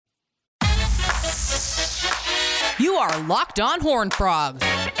You are Locked On Horned Frogs,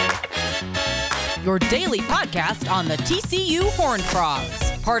 your daily podcast on the TCU Horned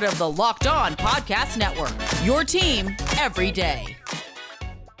Frogs, part of the Locked On Podcast Network, your team every day.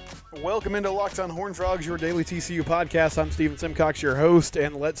 Welcome into Locked On Horned Frogs, your daily TCU podcast. I'm Steven Simcox, your host,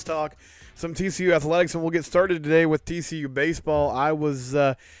 and let's talk some TCU athletics, and we'll get started today with TCU baseball. I was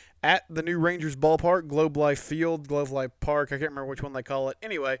at the new Rangers ballpark, Globe Life Field, Globe Life Park. I can't remember which one they call it.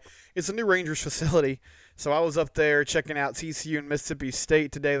 Anyway, it's a new Rangers facility, so I was up there checking out TCU and Mississippi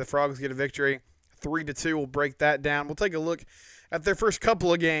State today. The Frogs get a victory, 3-2. We'll break that down. We'll take a look at their first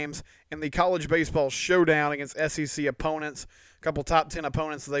couple of games in the college baseball showdown against SEC opponents. A couple top 10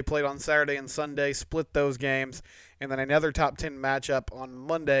 opponents that they played on Saturday and Sunday, split those games, and then another top 10 matchup on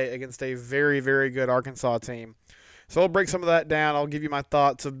Monday against a very, very good Arkansas team. So I'll break some of that down. I'll give you my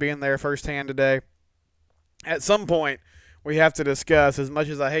thoughts of being there firsthand today. At some point, we have to discuss, as much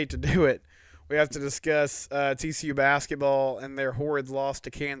as I hate to do it, we have to discuss TCU basketball and their horrid loss to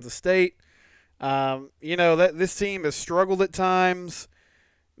Kansas State. This team has struggled at times.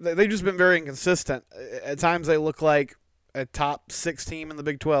 They've just been very inconsistent. At times they look like a top 6 team in the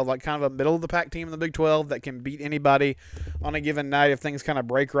Big 12, like kind of a middle-of-the-pack team in the Big 12 that can beat anybody on a given night if things kind of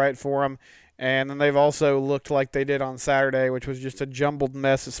break right for them. And then they've also looked like they did on Saturday, which was just a jumbled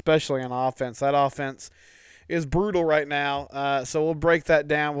mess, especially on offense. That offense is brutal right now. So we'll break that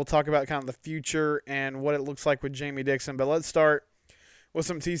down. We'll talk about kind of the future and what it looks like with Jamie Dixon. But let's start with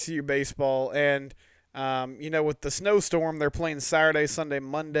some TCU baseball. And, with the snowstorm, they're playing Saturday, Sunday,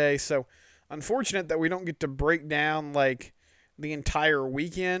 Monday. So unfortunate that we don't get to break down, like, the entire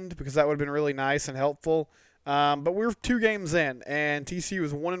weekend because that would have been really nice and helpful. But we're 2 games in, and TCU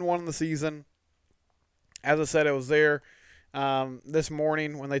is 1-1 in the season. As I said, it was there this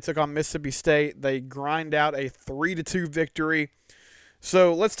morning when they took on Mississippi State. They grind out a 3-2 victory.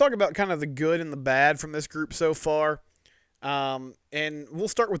 So let's talk about kind of the good and the bad from this group so far. And we'll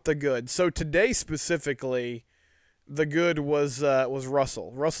start with the good. So today specifically, the good was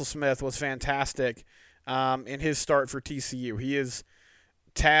Russell. Russell Smith was fantastic in his start for TCU. He is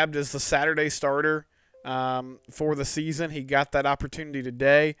tabbed as the Saturday starter for the season. He got that opportunity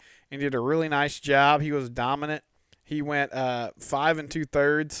today and did a really nice job. He was dominant. He went 5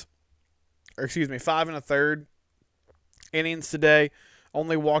 1/3 innings today.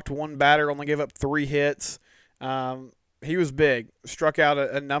 Only walked 1 batter, only gave up 3 hits. He was big. Struck out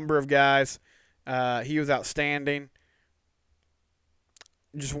a number of guys. He was outstanding.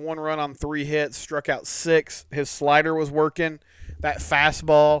 Just 1 run on 3 hits, struck out 6. His slider was working. That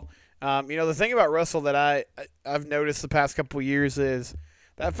fastball. The thing about Russell that I've noticed the past couple of years is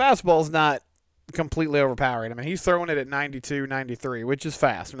that fastball is not completely overpowering. I mean, he's throwing it at 92, 93, which is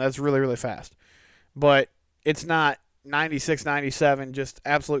fast. I mean, that's really, really fast. But it's not 96, 97, just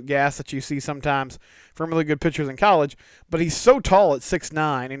absolute gas that you see sometimes from really good pitchers in college. But he's so tall at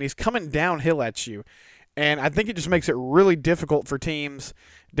 6'9", and he's coming downhill at you. And I think it just makes it really difficult for teams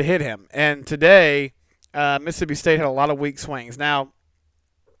to hit him. And today, Mississippi State had a lot of weak swings. Now,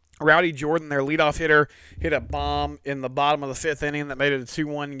 Rowdy Jordan, their leadoff hitter, hit a bomb in the bottom of the 5th inning that made it a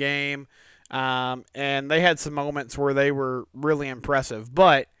 2-1 game. And they had some moments where they were really impressive.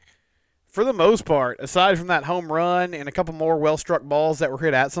 But for the most part, aside from that home run and a couple more well-struck balls that were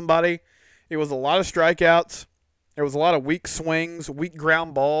hit at somebody, it was a lot of strikeouts. There was a lot of weak swings, weak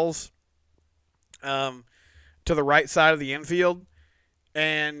ground balls to the right side of the infield.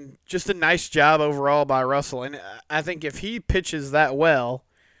 And just a nice job overall by Russell. And I think if he pitches that well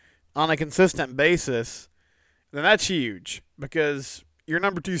on a consistent basis, then that's huge because your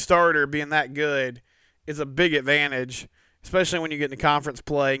number 2 starter being that good is a big advantage, especially when you get into conference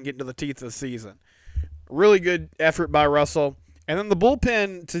play and get into the teeth of the season. Really good effort by Russell. And then the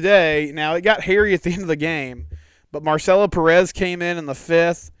bullpen today, now it got hairy at the end of the game, but Marcelo Perez came in the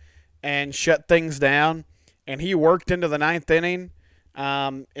 5th and shut things down, and he worked into the 9th inning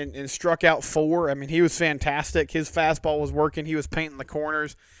and struck out 4. I mean, he was fantastic. His fastball was working. He was painting the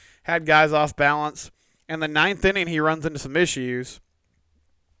corners, had guys off balance. And the 9th inning, he runs into some issues.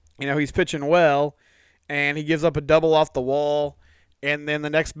 He's pitching well, and he gives up a double off the wall, and then the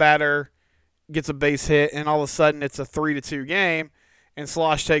next batter gets a base hit, and all of a sudden it's a 3-2 game, and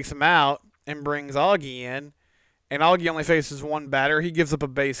Slosh takes him out and brings Augie in, and Augie only faces 1 batter. He gives up a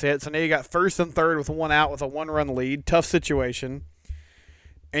base hit, so now you got 1st and 3rd with 1 out with a 1-run lead. Tough situation.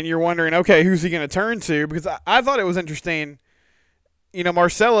 And you're wondering, okay, who's he going to turn to? Because I thought it was interesting.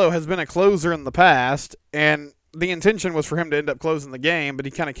 Marcelo has been a closer in the past, and the intention was for him to end up closing the game, but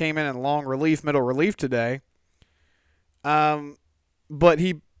he kind of came in long relief, middle relief today. But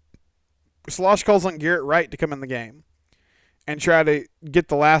Slosh calls on Garrett Wright to come in the game and try to get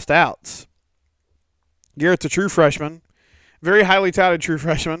the last outs. Garrett's a true freshman. Very highly touted true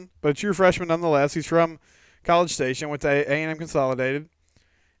freshman, but a true freshman nonetheless. He's from College Station, went to A&M Consolidated.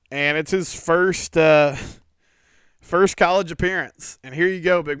 And it's his first college appearance. And here you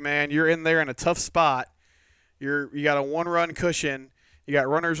go, big man. You're in there in a tough spot. You got a one-run cushion. You got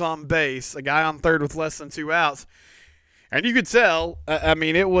runners on base, a guy on third with less than 2 outs. And you could tell,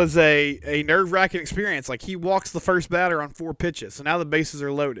 it was a nerve-wracking experience. Like, he walks the first batter on 4 pitches, so now the bases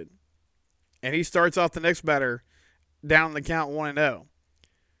are loaded. And he starts off the next batter down the count 1-0.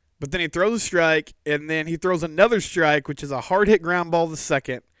 But then he throws a strike, and then he throws another strike, which is a hard-hit ground ball to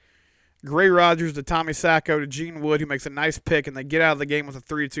second. Gray Rogers to Tommy Sacco to Gene Wood, who makes a nice pick, and they get out of the game with a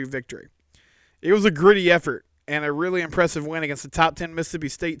 3-2 victory. It was a gritty effort and a really impressive win against the top 10 Mississippi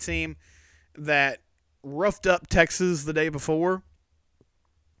State team that roughed up Texas the day before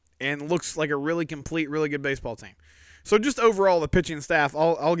and looks like a really complete, really good baseball team. So just overall, the pitching staff,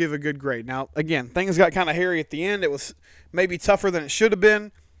 I'll give a good grade. Now, again, things got kind of hairy at the end. It was maybe tougher than it should have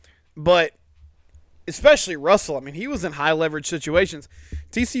been, but especially Russell. I mean, he was in high-leverage situations.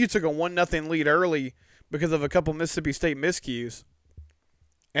 TCU took a 1-0 lead early because of a couple Mississippi State miscues,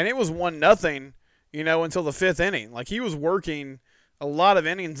 and it was 1-0, until the 5th inning. Like, he was working a lot of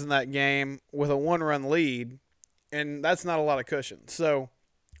innings in that game with a 1-run lead, and that's not a lot of cushion. So,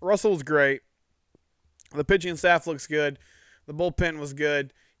 Russell was great. The pitching staff looks good. The bullpen was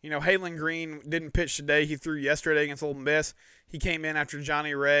good. Halen Green didn't pitch today. He threw yesterday against Ole Miss. He came in after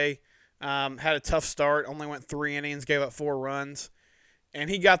Johnny Ray had a tough start, only went 3 innings, gave up 4 runs, and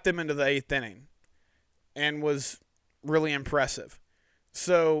he got them into the 8th inning and was really impressive.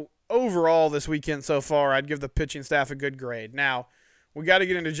 So, overall this weekend so far, I'd give the pitching staff a good grade. Now, we got to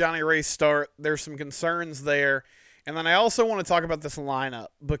get into Johnny Ray's start. There's some concerns there. And then I also want to talk about this lineup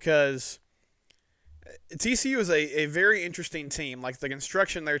because TCU is a very interesting team. Like, the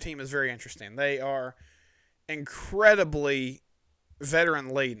construction of their team is very interesting. They are incredibly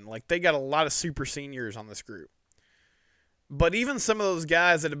veteran-laden. Like, they got a lot of super seniors on this group. But even some of those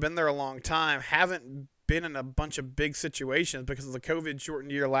guys that have been there a long time haven't been in a bunch of big situations because of the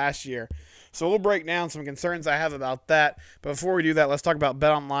COVID-shortened year last year. So we'll break down some concerns I have about that. But before we do that, let's talk about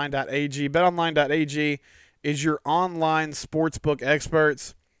betonline.ag. Betonline.ag is your online sportsbook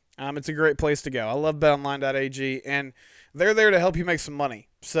experts. It's a great place to go. I love betonline.ag, and they're there to help you make some money.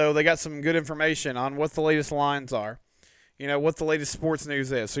 So they got some good information on what the latest lines are, what the latest sports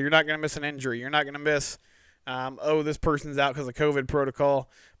news is. So you're not going to miss an injury. You're not going to miss, this person's out because of COVID protocol.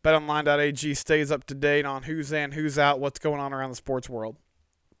 BetOnline.ag stays up to date on who's in, who's out, what's going on around the sports world.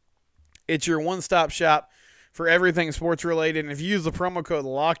 It's your one-stop shop for everything sports-related. And if you use the promo code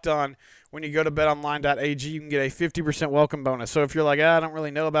LOCKEDON when you go to betonline.ag, you can get a 50% welcome bonus. So if you're like, I don't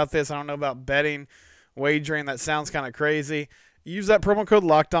really know about this, I don't know about betting, wagering, that sounds kind of crazy, use that promo code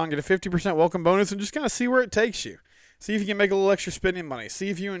LOCKEDON, get a 50% welcome bonus, and just kind of see where it takes you. See if you can make a little extra spending money. See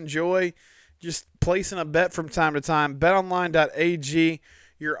if you enjoy just placing a bet from time to time. BetOnline.ag,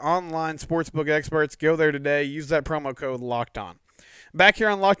 your online sportsbook experts. Go there today. Use that promo code LOCKEDON. Back here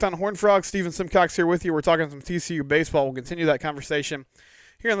on Locked On Horned Frogs, Steven Simcox here with you. We're talking some TCU baseball. We'll continue that conversation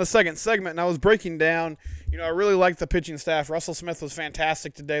here in the second segment. And I was breaking down, I really liked the pitching staff. Russell Smith was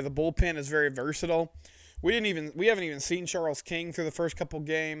fantastic today. The bullpen is very versatile. We haven't even seen Charles King through the first couple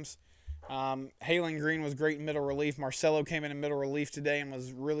games. Halen Green was great in middle relief. Marcelo came in middle relief today and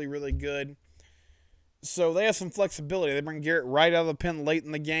was really, really good. So they have some flexibility. They bring Garrett right out of the pen late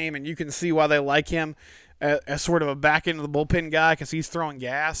in the game, and you can see why they like him as sort of a back end of the bullpen guy because he's throwing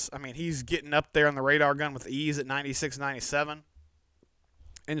gas. I mean, he's getting up there on the radar gun with ease at 96, 97.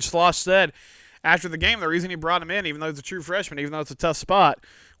 And Schloss said after the game, the reason he brought him in, even though he's a true freshman, even though it's a tough spot,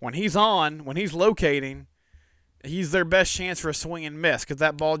 when he's locating, he's their best chance for a swing and miss because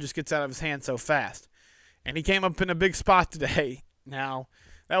that ball just gets out of his hand so fast. And he came up in a big spot today. Now,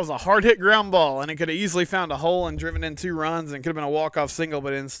 that was a hard-hit ground ball, and it could have easily found a hole and driven in 2 runs and could have been a walk-off single,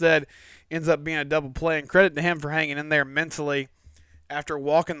 but instead ends up being a double play. And credit to him for hanging in there mentally after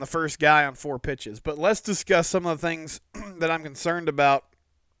walking the first guy on 4 pitches. But let's discuss some of the things that I'm concerned about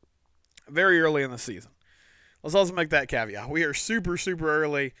very early in the season. Let's also make that caveat. We are super, super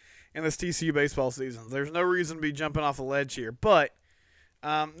early in this TCU baseball season. There's no reason to be jumping off the ledge here, but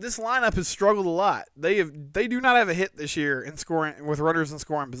this lineup has struggled a lot. They do not have a hit this year in scoring with runners in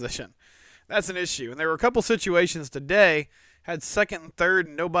scoring position. That's an issue. And there were a couple situations today, had second and third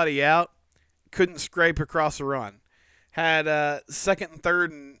and nobody out, couldn't scrape across a run. Had second and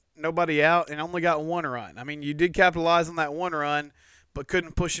third and nobody out and only got 1 run. I mean, you did capitalize on that 1 run, but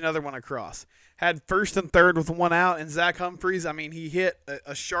couldn't push another one across. Had first and third with 1 out, and Zach Humphreys, I mean, he hit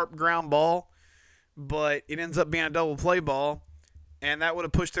a sharp ground ball, but it ends up being a double play ball. and that would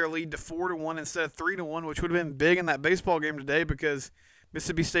have pushed their lead to 4-1 instead of 3-1, which would have been big in that baseball game today because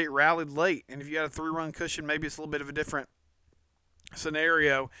Mississippi State rallied late. And if you got a 3-run cushion, maybe it's a little bit of a different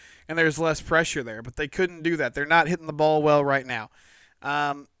scenario, and there's less pressure there. But they couldn't do that. They're not hitting the ball well right now.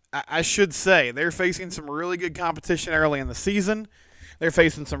 I should say they're facing some really good competition early in the season. They're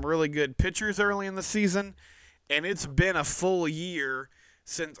facing some really good pitchers early in the season, and it's been a full year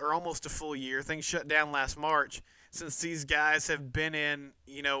since, or almost a full year. Things shut down last March since these guys have been in,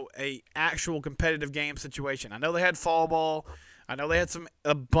 a actual competitive game situation. I know they had fall ball. I know they had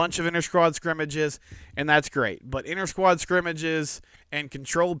a bunch of inter-squad scrimmages, and that's great. But inter-squad scrimmages and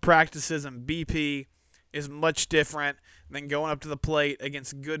controlled practices and BP is much different than going up to the plate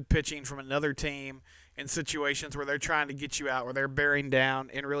against good pitching from another team in situations where they're trying to get you out, where they're bearing down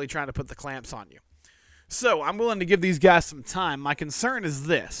and really trying to put the clamps on you. So I'm willing to give these guys some time. My concern is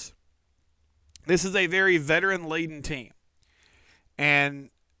this. This is a very veteran-laden team. And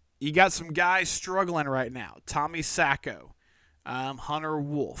you got some guys struggling right now. Tommy Sacco, Hunter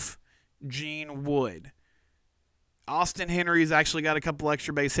Wolf, Gene Wood. Austin Henry's actually got a couple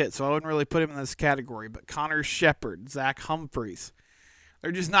extra base hits, so I wouldn't really put him in this category. But Connor Shepard, Zach Humphreys,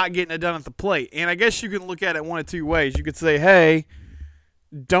 they're just not getting it done at the plate. And I guess you can look at it one of two ways. You could say, hey,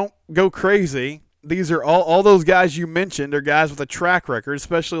 don't go crazy. These are all those guys you mentioned are guys with a track record,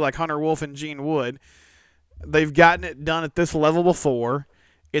 especially like Hunter Wolf and Gene Wood. They've gotten it done at this level before.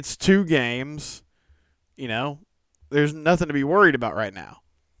 It's 2 games. There's nothing to be worried about right now.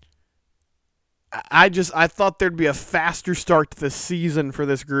 I thought there'd be a faster start to the season for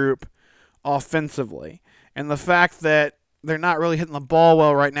this group offensively. And the fact that they're not really hitting the ball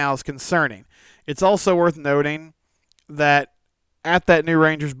well right now is concerning. It's also worth noting that at that new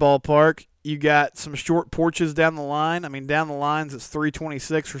Rangers ballpark, you got some short porches down the line. I mean, down the lines, it's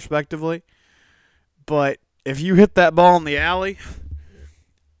 326 respectively. But if you hit that ball in the alley,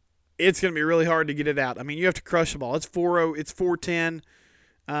 it's going to be really hard to get it out. I mean, you have to crush the ball. It's 410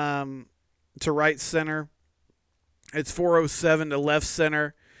 to right center. It's 407 to left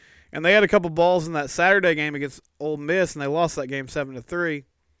center. And they had a couple balls in that Saturday game against Ole Miss, and they lost that game 7-3,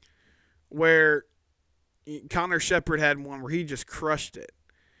 where Connor Shepard had one where he just crushed it.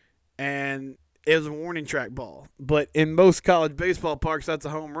 And it was a warning track ball. But in most college baseball parks, that's a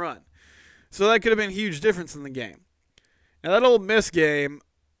home run. So that could have been a huge difference in the game. Now, that Ole Miss game,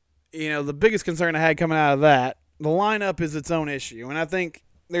 the biggest concern I had coming out of that, the lineup is its own issue. And I think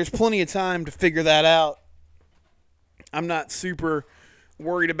there's plenty of time to figure that out. I'm not super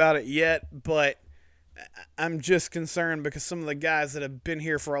worried about it yet, but I'm just concerned because some of the guys that have been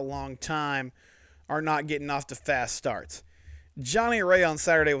here for a long time are not getting off to fast starts. Johnny Ray on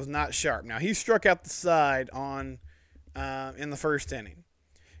Saturday was not sharp. Now, he struck out the side in the first inning.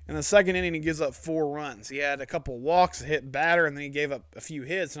 In the second inning, he gives up 4 runs. He had a couple walks, a hit batter, and then he gave up a few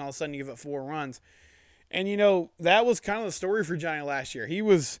hits, and all of a sudden he gave up 4 runs. And, that was kind of the story for Johnny last year. He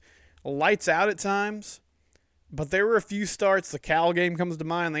was lights out at times, but there were a few starts. The Cal game comes to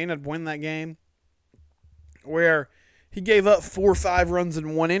mind. They ended up winning that game, where he gave up 4 or 5 runs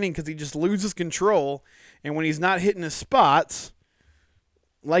in 1 inning because he just loses control. And when he's not hitting his spots,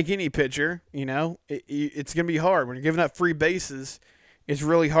 like any pitcher, it's going to be hard. When you're giving up free bases, it's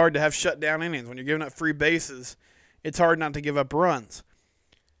really hard to have shutdown innings. When you're giving up free bases, it's hard not to give up runs.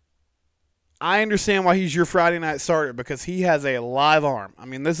 I understand why he's your Friday night starter because he has a live arm. I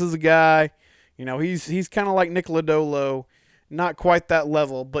mean, this is a guy, he's kind of like Nick Lodolo, not quite that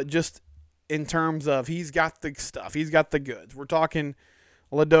level, but just in terms of he's got the stuff. He's got the goods. We're talking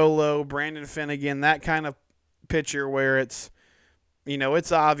Lodolo, Brandon Finnegan, that kind of pitcher where it's,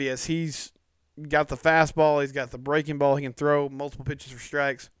 it's obvious. He's got the fastball. He's got the breaking ball. He can throw multiple pitches for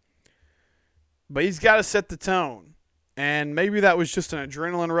strikes. But he's got to set the tone. And maybe that was just an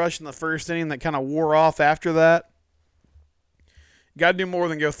adrenaline rush in the first inning that kind of wore off after that. Got to do more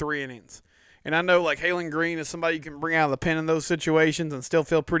than go 3 innings. And I know, like, Halen Green is somebody you can bring out of the pen in those situations and still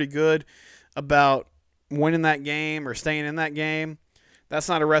feel pretty good about winning that game or staying in that game. That's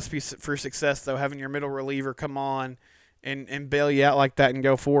not a recipe for success, though, having your middle reliever come on and bail you out like that and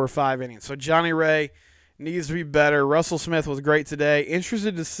go 4 or 5 innings. So Johnny Ray needs to be better. Russell Smith was great today.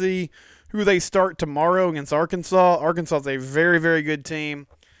 Interested to see who they start tomorrow against Arkansas. Arkansas is a very, very good team.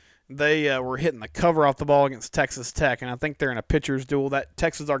 They were hitting the cover off the ball against Texas Tech, and I think they're in a pitcher's duel. That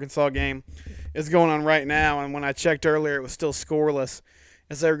Texas-Arkansas game is going on right now, and when I checked earlier, it was still scoreless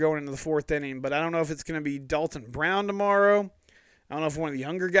as they were going into the 4th inning. But I don't know if it's going to be Dalton Brown tomorrow. I don't know if one of the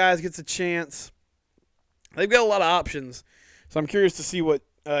younger guys gets a chance. They've got a lot of options, so I'm curious to see what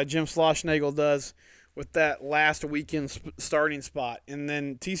Jim Schlossnagle does with that last weekend starting spot. And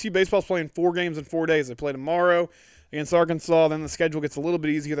then TCU baseball's playing 4 games in 4 days. They play tomorrow against Arkansas. Then the schedule gets a little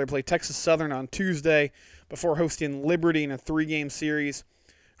bit easier. They play Texas Southern on Tuesday before hosting Liberty in a 3-game series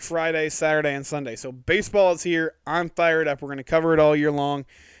Friday, Saturday, and Sunday. So baseball is here. I'm fired up. We're going to cover it all year long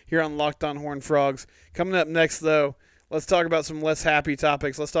here on Locked On Horned Frogs. Coming up next, though, let's talk about some less happy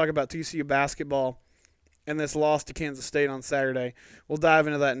topics. Let's talk about TCU basketball and this loss to Kansas State on Saturday. We'll dive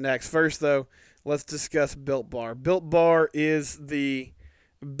into that next. First, though, let's discuss Built Bar. Built Bar is the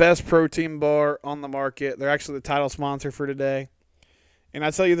best protein bar on the market. They're actually the title sponsor for today. And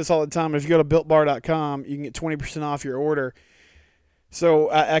I tell you this all the time. If you go to BuiltBar.com, you can get 20% off your order.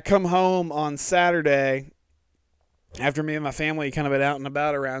 So I come home on Saturday after me and my family kind of been out and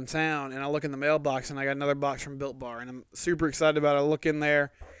about around town, and I look in the mailbox, and I got another box from Built Bar, and I'm super excited about it. I look in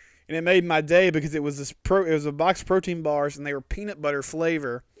there, and it made my day because it was a box of protein bars, and they were peanut butter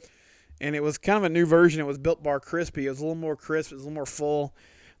flavor, and it was kind of a new version. It was Built Bar Crispy. It was a little more crisp. It was a little more full.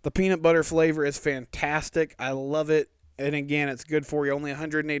 The peanut butter flavor is fantastic. I love it, and again, it's good for you. Only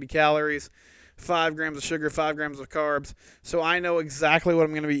 180 calories. 5 grams of sugar, 5 grams of carbs. So I know exactly what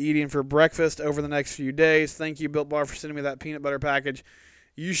I'm going to be eating for breakfast over the next few days. Thank you, Built Bar, for sending me that peanut butter package.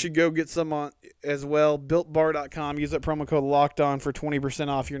 You should go get some on as well. BuiltBar.com. Use that promo code LOCKEDON for 20%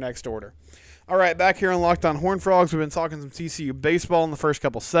 off your next order. All right, back here on Locked On Horned Frogs, we've been talking some TCU baseball in the first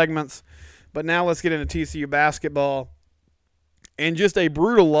couple segments. But now let's get into TCU basketball. And just a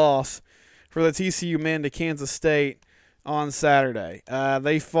brutal loss for the TCU men to Kansas State on Saturday.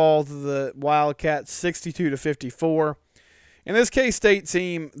 They fall to the Wildcats 62-54. In this K-State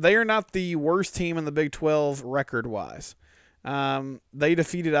team, they are not the worst team in the Big 12 record-wise. They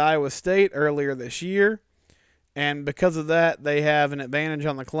defeated Iowa State earlier this year, and because of that, they have an advantage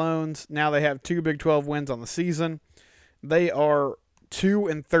on the Clones. Now they have 2 Big 12 wins on the season. They are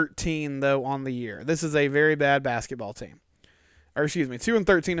 2-13, though, on the year. This is a very bad basketball team.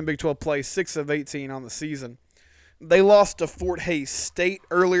 2-13 in Big 12 play, 6 of 18 on the season. They lost to Fort Hays State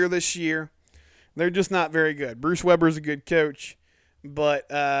earlier this year. They're just not very good. Bruce Weber's a good coach, but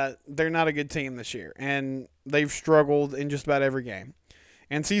they're not a good team this year, and they've struggled in just about every game.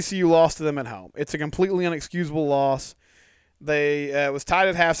 And TCU lost to them at home. It's a completely unexcusable loss. They was tied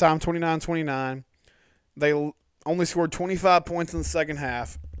at halftime, 29-29. They only scored 25 points in the second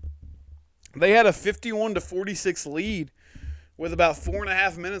half. They had a 51-46 lead with about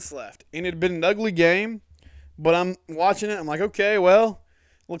 4.5 minutes left, and it had been an ugly game. But I'm watching it. I'm like, okay, well,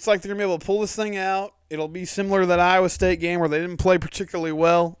 looks like they're going to be able to pull this thing out. It'll be similar to that Iowa State game where they didn't play particularly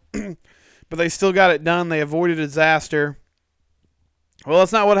well, but they still got it done. They avoided disaster. Well,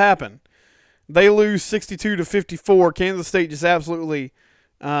 that's not what happened. They lose 62-54. Kansas State just absolutely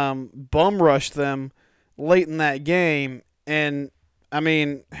bum rushed them late in that game. And, I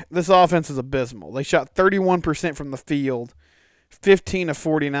mean, this offense is abysmal. They shot 31% from the field. 15 of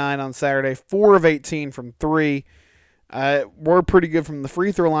 49 on Saturday, 4 of 18 from 3. Were pretty good from the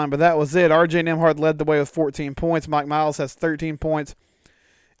free throw line, but that was it. RJ Nembhard led the way with 14 points. Mike Miles has 13 points.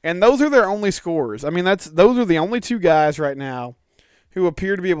 And those are their only scorers. I mean, those are the only 2 guys right now who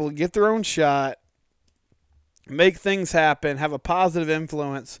appear to be able to get their own shot, make things happen, have a positive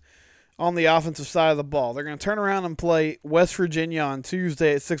influence on the offensive side of the ball. They're going to turn around and play West Virginia on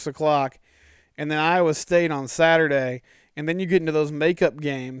Tuesday at 6 o'clock, and then Iowa State on Saturday. And then you get into those makeup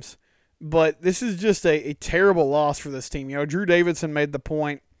games. But this is just a terrible loss for this team. You know, Drew Davidson made the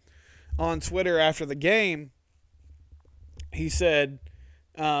point on Twitter after the game. He said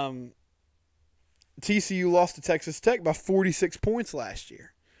TCU lost to Texas Tech by 46 points last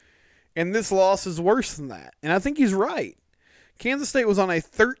year. And this loss is worse than that. And I think he's right. Kansas State was on a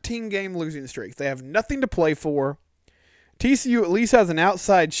 13-game losing streak. They have nothing to play for. TCU at least has an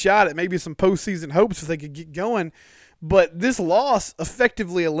outside shot at maybe some postseason hopes if they could get going. But this loss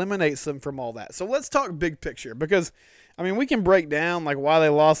effectively eliminates them from all that. So let's talk big picture because, I mean, we can break down like why they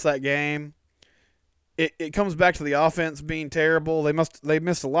lost that game. It comes back to the offense being terrible. They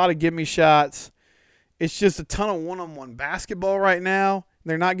missed a lot of give-me shots. It's just a ton of one-on-one basketball right now.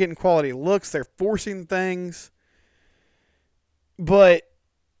 They're not getting quality looks. They're forcing things. But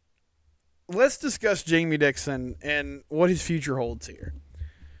let's discuss Jamie Dixon and what his future holds here.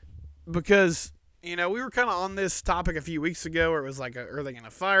 Because, you know, we were kind of on this topic a few weeks ago where it was like, are they going to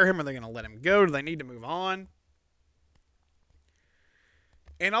fire him? Are they going to let him go? Do they need to move on?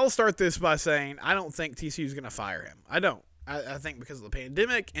 And I'll start this by saying I don't think TCU is going to fire him. I don't. I think because of the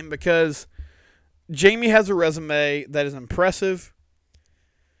pandemic and because Jamie has a resume that is impressive.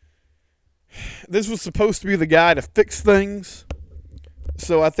 This was supposed to be the guy to fix things.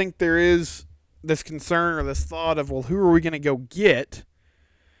 So I think there is this concern or this thought of, well, who are we going to go get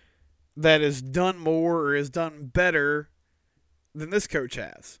that has done more or has done better than this coach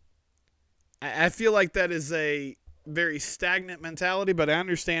has? I feel like that is a very stagnant mentality, but I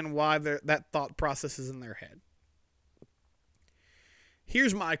understand why that thought process is in their head.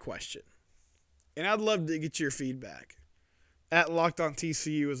 Here's my question, and I'd love to get your feedback. At Locked On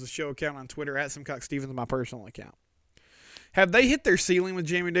TCU is the show account on Twitter. At Simcox Stevens, my personal account. Have they hit their ceiling with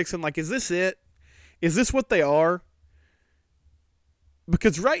Jamie Dixon? Like, is this it? Is this what they are?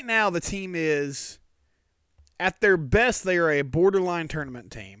 Because right now the team is, at their best, they are a borderline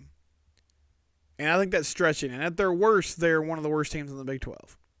tournament team. And I think that's stretching. And at their worst, they're one of the worst teams in the Big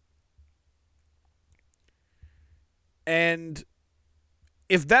 12. And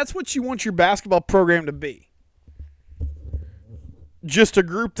if that's what you want your basketball program to be, just a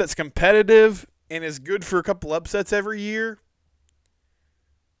group that's competitive and is good for a couple upsets every year,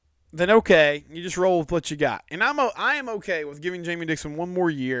 then okay, you just roll with what you got. And I am okay with giving Jamie Dixon one more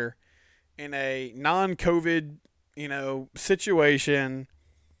year in a non-COVID, situation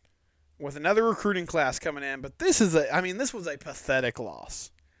with another recruiting class coming in. But this was a pathetic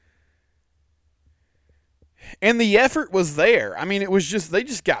loss. And the effort was there. I mean, it was just, they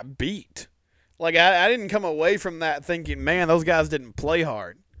just got beat. Like, I didn't come away from that thinking, man, those guys didn't play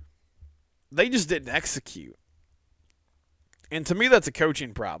hard. They just didn't execute. And to me, that's a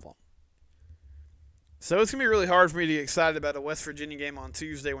coaching problem. So it's going to be really hard for me to get excited about a West Virginia game on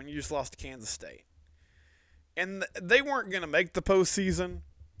Tuesday when you just lost to Kansas State. And they weren't going to make the postseason.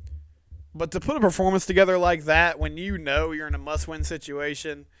 But to put a performance together like that when you know you're in a must-win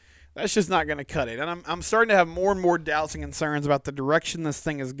situation, that's just not going to cut it. And I'm starting to have more and more doubts and concerns about the direction this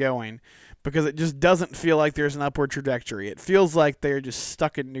thing is going because it just doesn't feel like there's an upward trajectory. It feels like they're just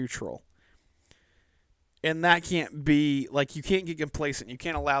stuck in neutral. And that can't be, like, you can't get complacent. You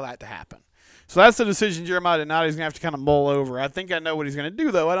can't allow that to happen. So that's the decision Jeremiah Donati's going to have to kind of mull over. I think I know what he's going to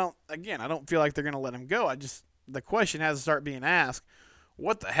do, though. I don't feel like they're going to let him go. The question has to start being asked,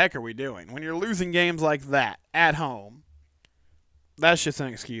 what the heck are we doing? When you're losing games like that at home, that's just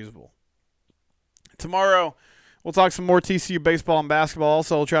inexcusable. Tomorrow, we'll talk some more TCU baseball and basketball.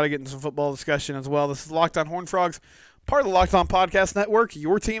 Also, we'll try to get into some football discussion as well. This is Locked On Horned Frogs, part of the Locked On Podcast Network,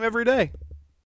 your team every day.